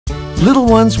Little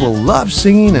ones will love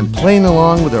singing and playing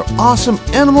along with our awesome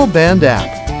Animal Band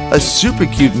app, a super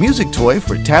cute music toy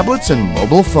for tablets and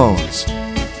mobile phones.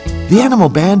 The Animal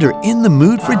Band are in the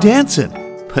mood for dancing,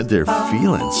 but they're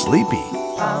feeling sleepy.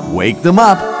 Wake them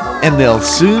up, and they'll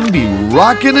soon be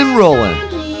rocking and rolling.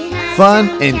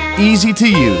 Fun and easy to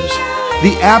use.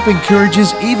 The app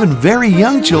encourages even very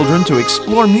young children to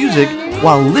explore music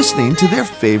while listening to their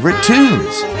favorite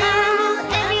tunes.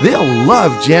 They'll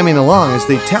love jamming along as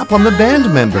they tap on the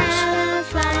band members.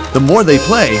 The more they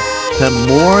play, the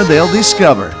more they'll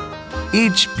discover.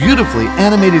 Each beautifully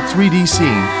animated 3D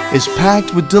scene is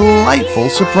packed with delightful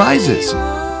surprises.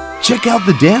 Check out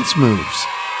the dance moves.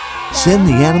 Send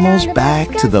the animals back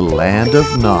to the land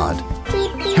of Nod.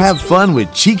 Have fun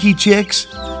with cheeky chicks,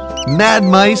 mad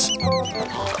mice,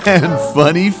 and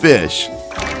funny fish.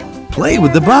 Play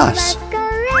with the bus.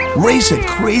 Race a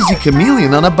crazy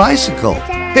chameleon on a bicycle.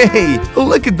 Hey,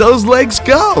 look at those legs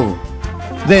go!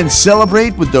 Then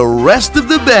celebrate with the rest of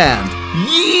the band.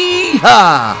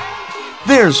 Yee-haw!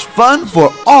 There's fun for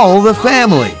all the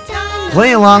family.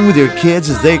 Play along with your kids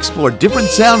as they explore different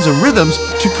sounds and rhythms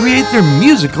to create their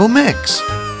musical mix.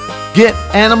 Get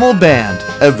Animal Band.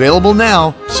 Available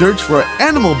now. Search for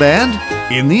Animal Band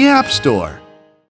in the App Store.